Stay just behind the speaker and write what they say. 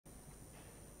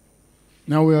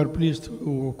Now we are pleased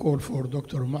to call for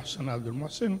Dr. Mohsen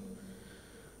Ahmed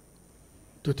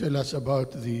to tell us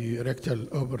about the rectal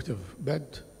operative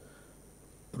bed,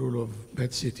 rule of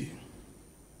bed city.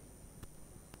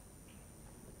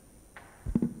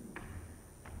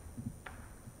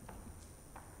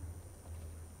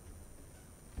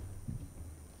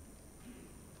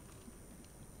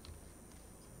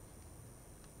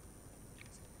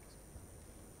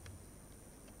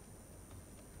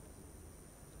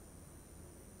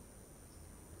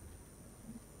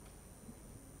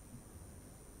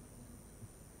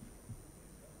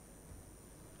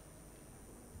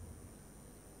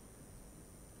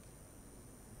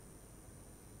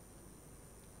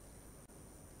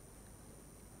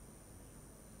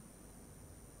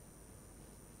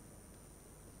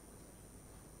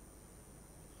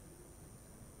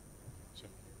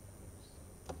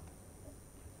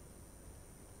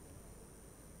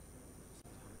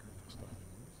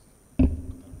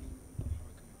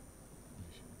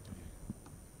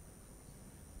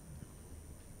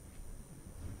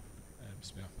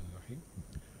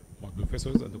 My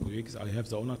professors and colleagues, I have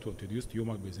the honor to introduce to you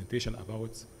my presentation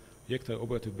about rectal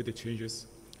operative bed changes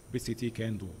BCT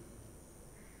can do.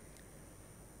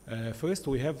 First,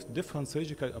 we have different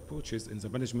surgical approaches in the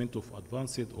management of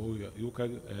advanced or local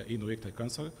anorectal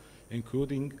cancer,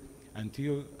 including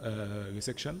anterior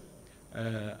resection,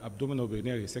 abdominal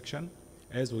perineal resection,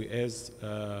 as well as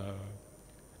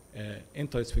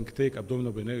intrasphincteric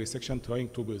abdominal perineal resection, trying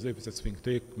to preserve the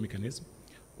sphincteric mechanism,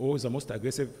 or the most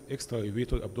aggressive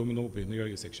extra-elevator abdominal perineal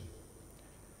resection.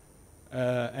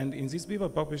 And in this paper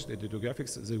published in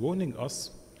Radiographics, they warning us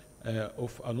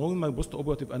of a normal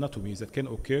post-operative anatomy that can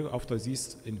occur after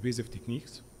these invasive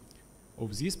techniques.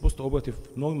 Of these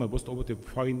normal post-operative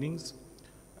findings,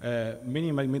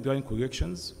 minimal midline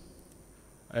corrections,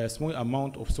 a small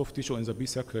amount of soft tissue in the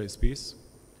presacral space,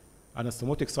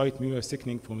 anastomotic site mural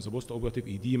thickening from the post-operative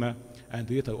edema, and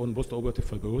later on post-operative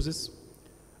fibrosis,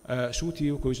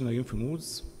 shorter corrosional lymph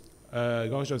nodes,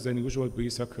 larger than usual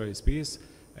presacral space,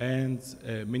 and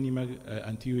minimal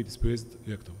anterior displaced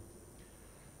rectum.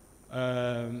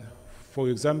 For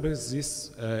example,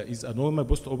 this is a normal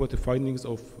post-operative findings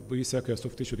of presacral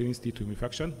soft tissue density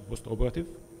tumefaction, post-operative.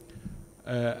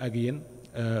 Again,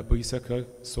 presacral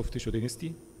soft tissue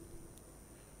density.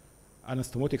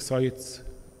 Anastomotic site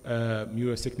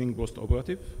mural thickening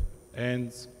post-operative,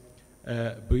 and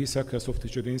presacral soft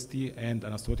tissue density and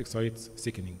anastomotic site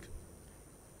thickening.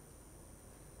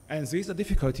 And there is a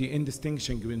difficulty in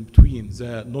distinguishing between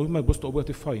the normal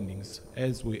post-operative findings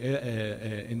as we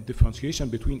in differentiation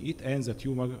between it and the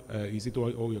tumor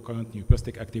residual or recurrent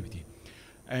neoplastic activity.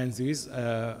 And there is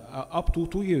up to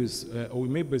 2 years, or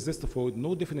may persist for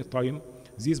no definite time,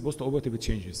 these post-operative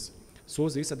changes. So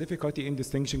there is a difficulty in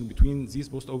distinguishing between these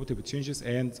post-operative changes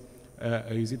and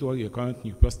residual recurrent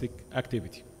neoplastic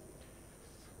activity.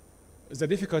 The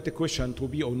difficult question to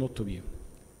be or not to be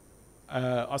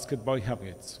asked by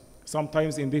Harriet.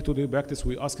 Sometimes in day-to-day practice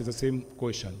we ask the same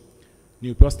question: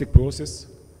 neoplastic process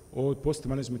or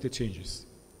post-management changes?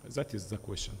 That is the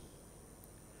question.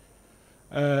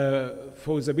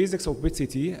 For the basics of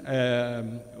PET-CT,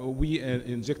 we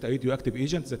inject a radioactive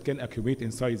agent that can accumulate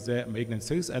inside the malignant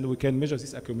cells, and we can measure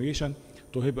this accumulation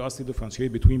to help us to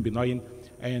differentiate between benign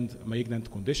and malignant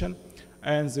condition.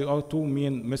 And there are two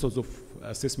main methods of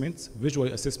assessment: visual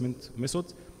assessment method.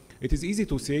 It is easy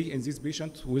to say in this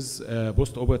patient with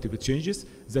post-operative changes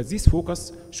that this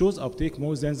focus shows uptake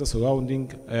more than the surrounding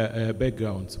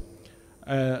background.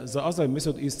 The other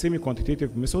method is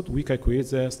semi-quantitative method. We calculate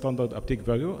the standard uptake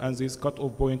value, and this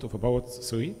cut-off point of about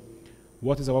 3.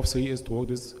 What is above 3 is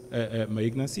towards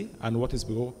malignancy, and what is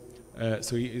below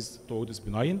 3 is towards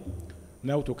benign.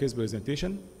 Now to case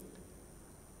presentation.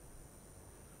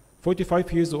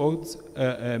 45 years old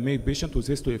male patient with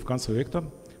history of cancer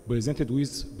rectum, presented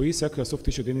with presacral soft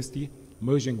tissue density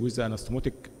merging with the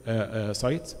anastomotic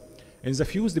site. In the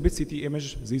fused PET-CT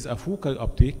image, there is a focal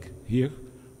uptake here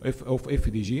of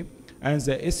FDG, and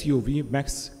the SUV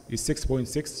max is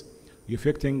 6.6,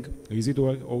 reflecting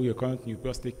residual or recurrent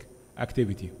neoplastic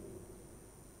activity.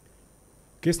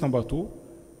 Case number 2,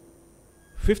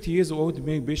 50 years old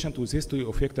male patient with history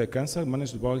of rectal cancer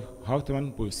managed by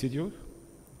Hartmann procedure.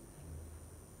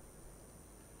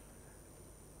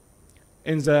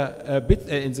 In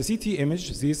the CT image,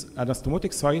 there is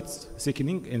anastomotic site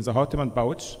thickening in the Hartmann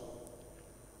pouch.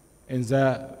 In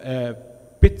the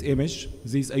PET image,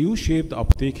 there is a U-shaped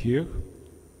uptake here.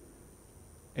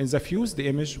 In the fused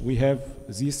image, we have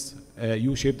this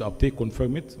U-shaped uptake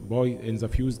confirmed in the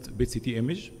fused PET-CT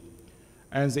image.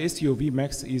 And the SUV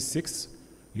max is 6,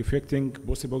 reflecting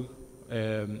possible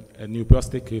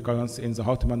neoplastic recurrence in the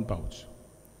Hartmann pouch.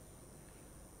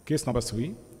 Case number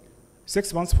 3,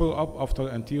 6 months follow-up after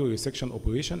anterior resection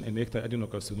operation in rectal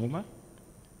adenocarcinoma.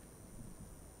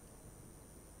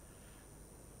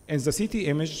 In the CT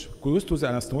image, close to the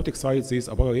anastomotic site, there is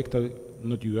a pararectal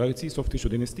nodularity, soft tissue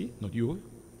density, nodule.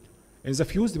 In the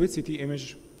fused bed CT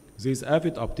image, there is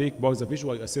avid uptake by the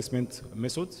visual assessment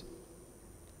method.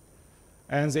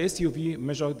 And the SUV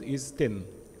measured is 10,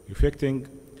 reflecting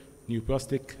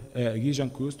neoplastic region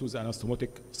close to the anastomotic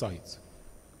site.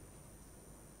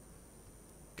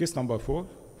 Case number 4,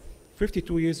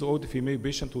 52 years old female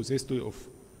patient with history of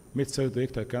mid-third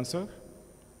rectal cancer.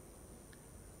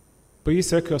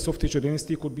 Pre-sacral soft tissue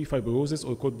density could be fibrosis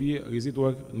or could be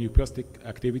residual neoplastic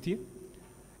activity.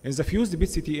 In the fused bed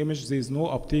CT image, there is no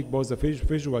uptake by the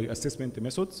visual assessment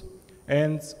methods,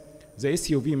 and the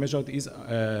SUV measured is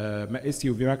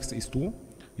SUV max is 2,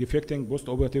 reflecting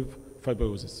post-operative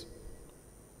fibrosis.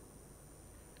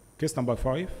 Case number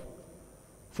 5,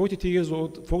 42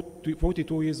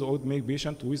 years old male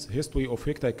patient with history of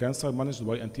rectal cancer managed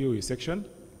by anterior resection.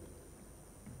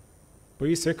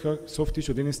 Pre-sacral soft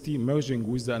tissue density merging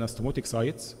with the anastomotic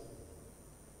sites.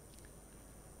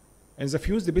 In the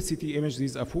fused bed CT image, there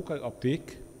is a focal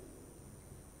uptake,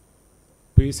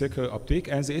 pre-sacral uptake,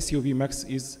 and the SUV max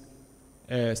is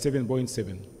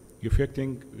 7.7,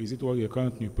 reflecting residual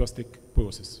recurrent neoplastic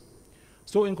process.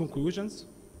 So in conclusions,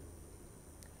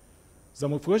 the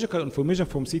morphological information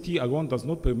from CT alone does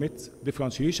not permit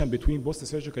differentiation between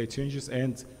post-surgical changes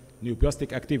and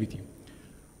neoplastic activity.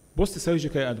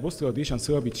 Post-surgical and post-radiation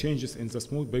therapy changes in the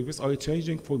small pelvis are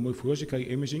changing for morphological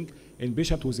imaging in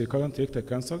patients with recurrent rectal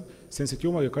cancer, since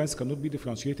tumor recurrence cannot be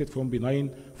differentiated from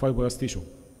benign fibrous tissue.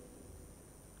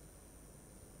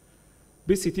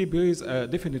 PCT plays a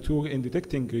definite role in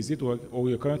detecting residual or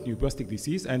recurrent neoplastic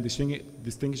disease and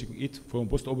distinguishing it from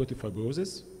post-operative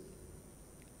fibrosis.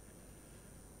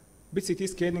 PCT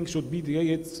scanning should be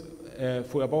delayed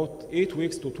for about 8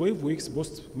 weeks to 12 weeks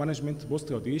post-management,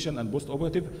 post-radiation, and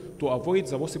post-operative to avoid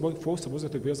the possible false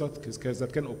positive results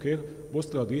that can occur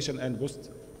post-radiation and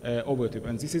post-operative.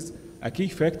 And this is a key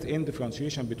fact in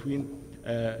differentiation between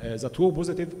the true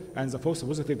positive and the false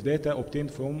positive data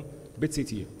obtained from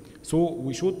PCT. So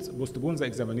we should postpone the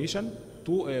examination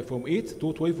to, from 8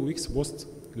 to 12 weeks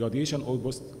post-radiation or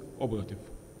post-operative.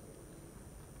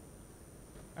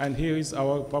 And here is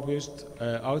our published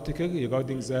article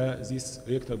regarding these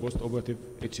rectal post-operative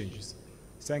changes.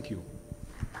 Thank you.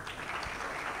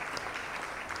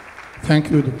 Thank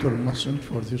you, Dr. Mohsen,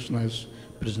 for this nice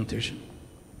presentation.